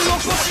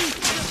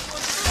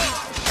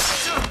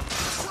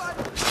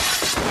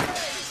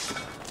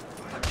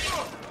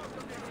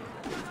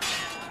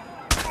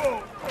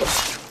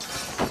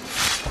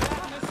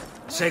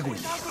 Seguimi.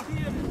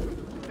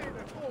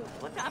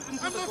 What happened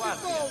to the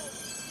guardia?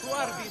 Who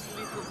are these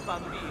little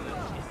bambini?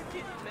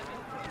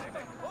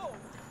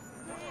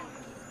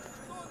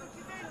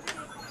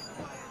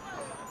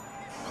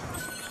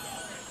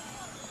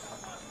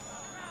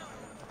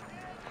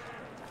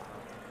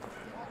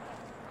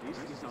 This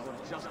is our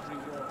just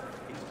reward,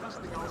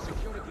 entrusting our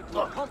security to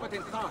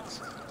competent thugs.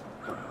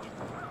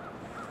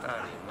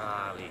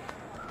 Animali.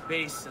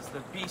 Base as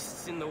the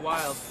beasts in the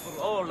wild for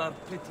all our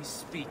pretty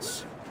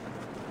speech.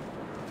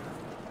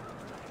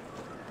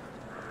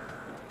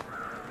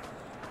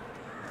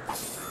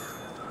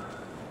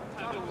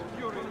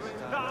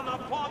 Down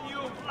upon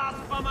you,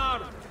 blasphemer!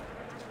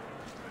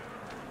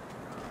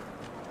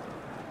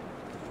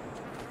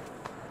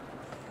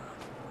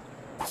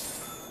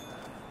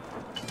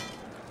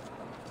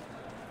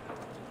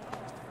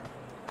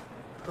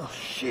 Oh,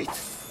 shit.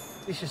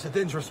 This is a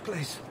dangerous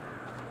place.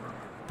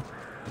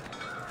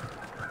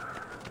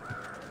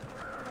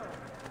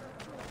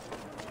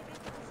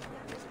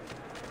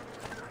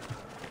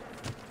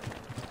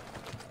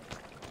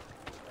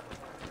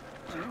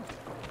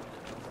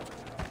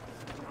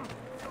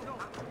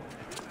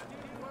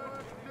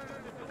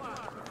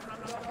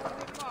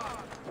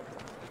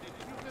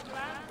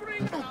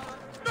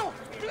 No,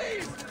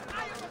 please!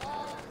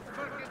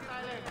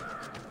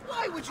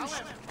 Why would you...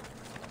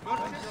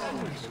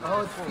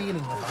 Odd feeling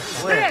about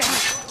that.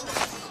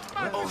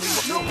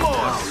 No more.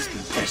 Now he's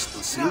been pest to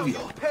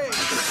Silvio. The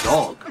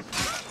dog.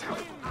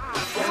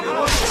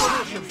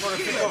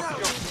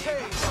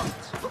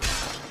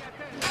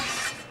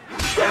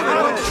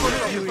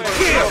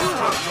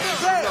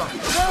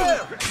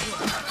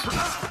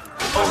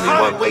 Only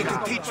one way to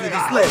teach you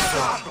this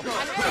lesson.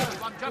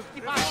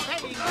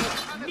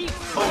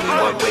 Only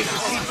one way to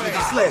teach you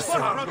this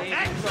lesson.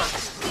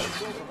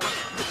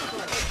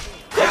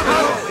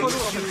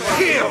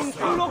 Kill!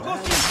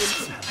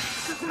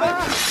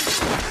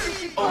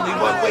 Only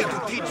one way to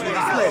teach you this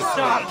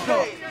lesson.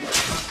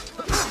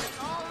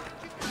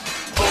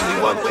 Only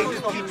one way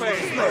to teach you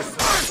this lesson.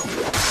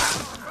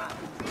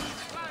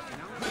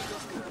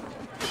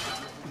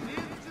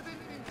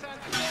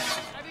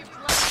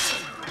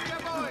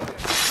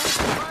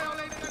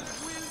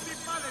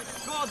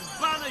 God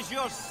banish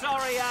your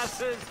sorry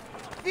asses!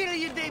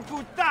 Figli di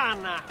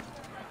puttana!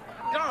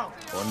 Go!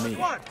 On me.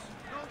 What?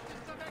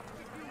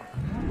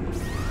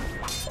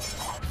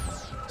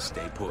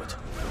 Stay put.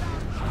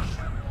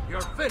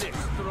 You're finished,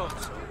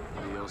 Strozzo.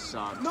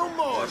 No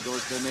more! There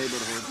goes the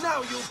neighborhood.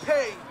 Now you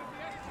pay!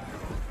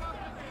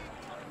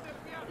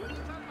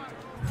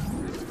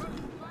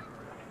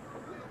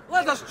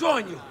 Let us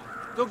join you.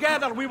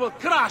 Together we will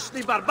crush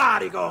the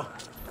Barbarigo.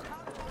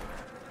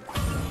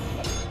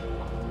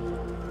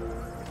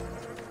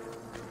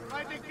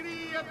 By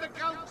decree of the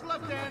Council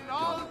of Ten,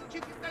 all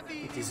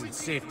cittadini... It isn't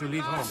safe to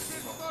leave home.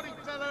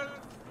 Storytellers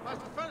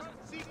must first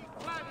seek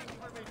planning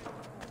permission.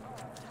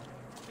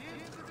 The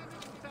incident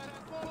is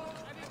full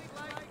and it's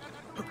like a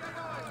to be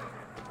avoided.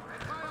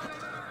 And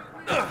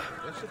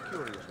violating That's a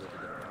curious way to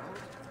get around.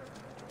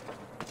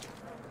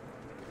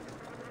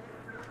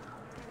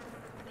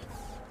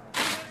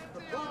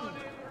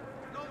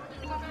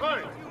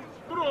 Hey,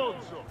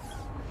 stronzo!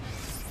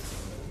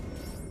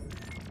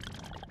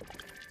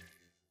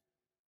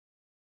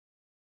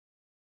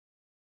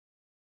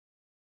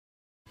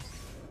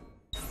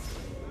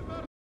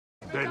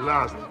 The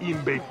last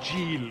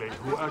imbecile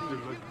who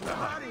acted like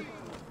that.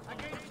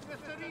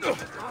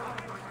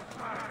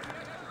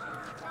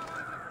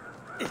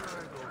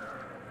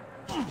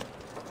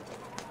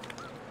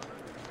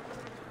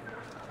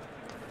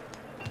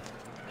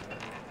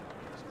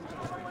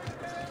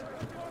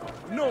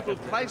 Noble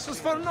prices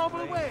for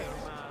noble wares.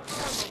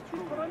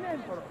 For an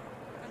emperor.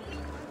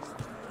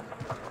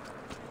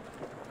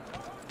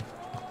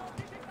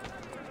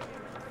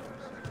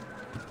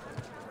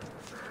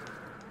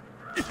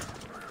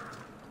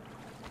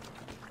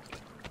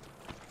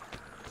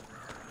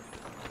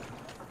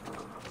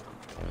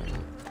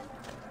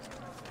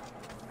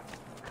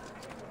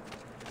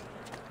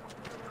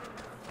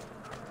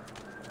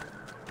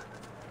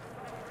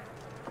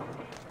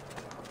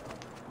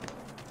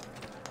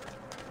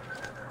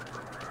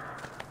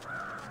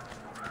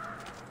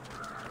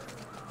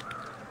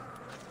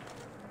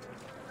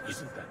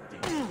 Isn't that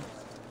dangerous?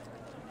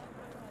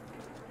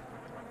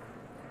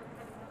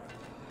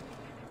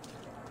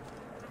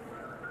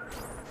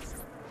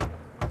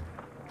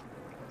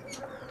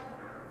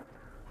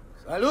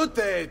 Salute,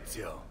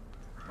 Ezio.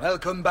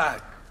 Welcome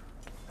back.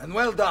 And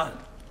well done.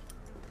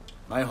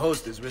 My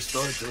host is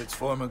restored to its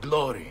former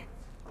glory.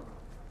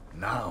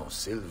 Now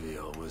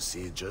Silvio will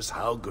see just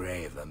how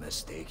grave a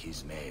mistake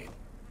he's made.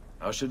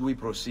 How should we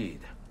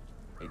proceed?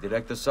 A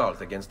direct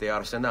assault against the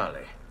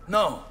Arsenale?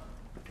 No.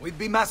 We'd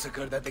be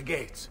massacred at the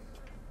gates.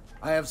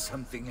 I have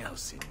something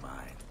else in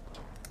mind.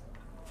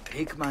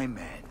 Take my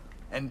men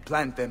and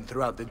plant them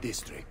throughout the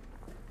district.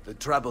 The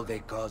trouble they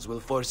cause will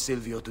force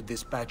Silvio to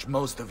dispatch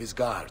most of his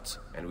guards.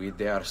 And with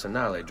the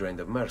Arsenale drained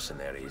of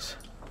mercenaries,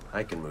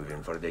 I can move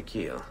in for the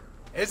kill.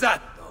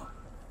 Esatto.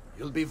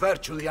 You'll be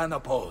virtually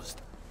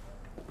unopposed.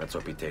 Let's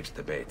hope he takes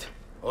the bait.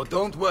 Oh,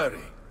 don't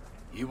worry.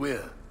 He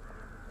will.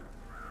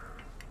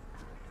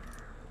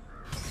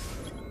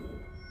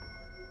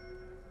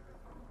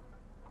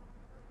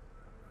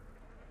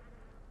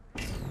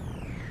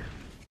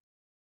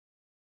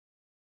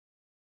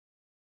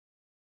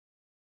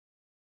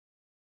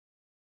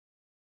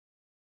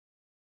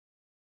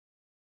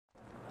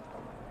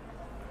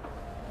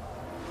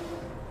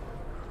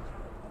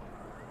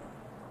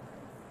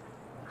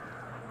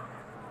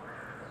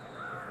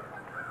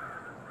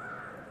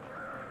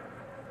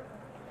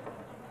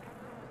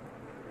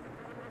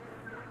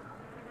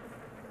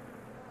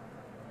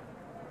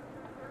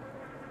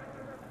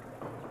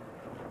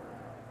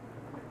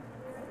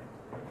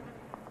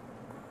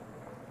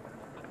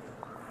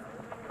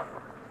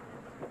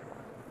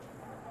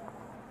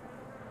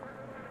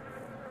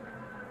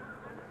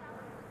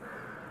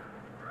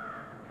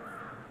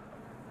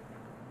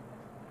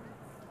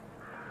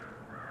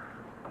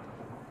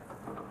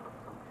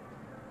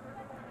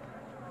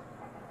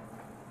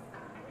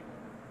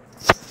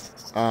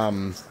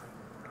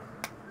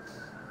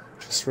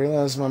 Just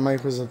realized my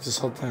mic was up this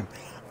whole time.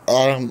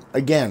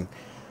 Again,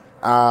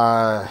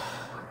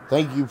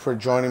 thank you for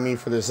joining me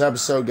for this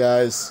episode,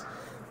 guys.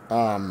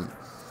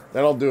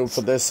 That'll do it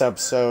for this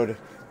episode.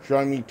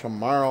 Join me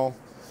tomorrow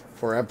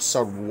for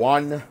episode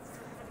 1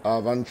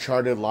 of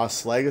Uncharted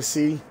Lost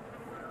Legacy.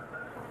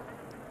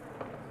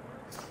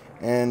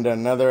 And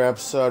another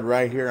episode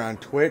right here on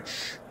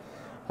Twitch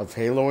of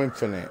Halo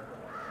Infinite.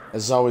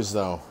 As always,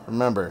 though,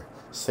 remember,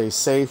 stay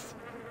safe,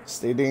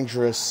 stay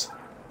dangerous.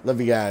 Love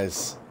you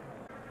guys.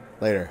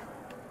 Later.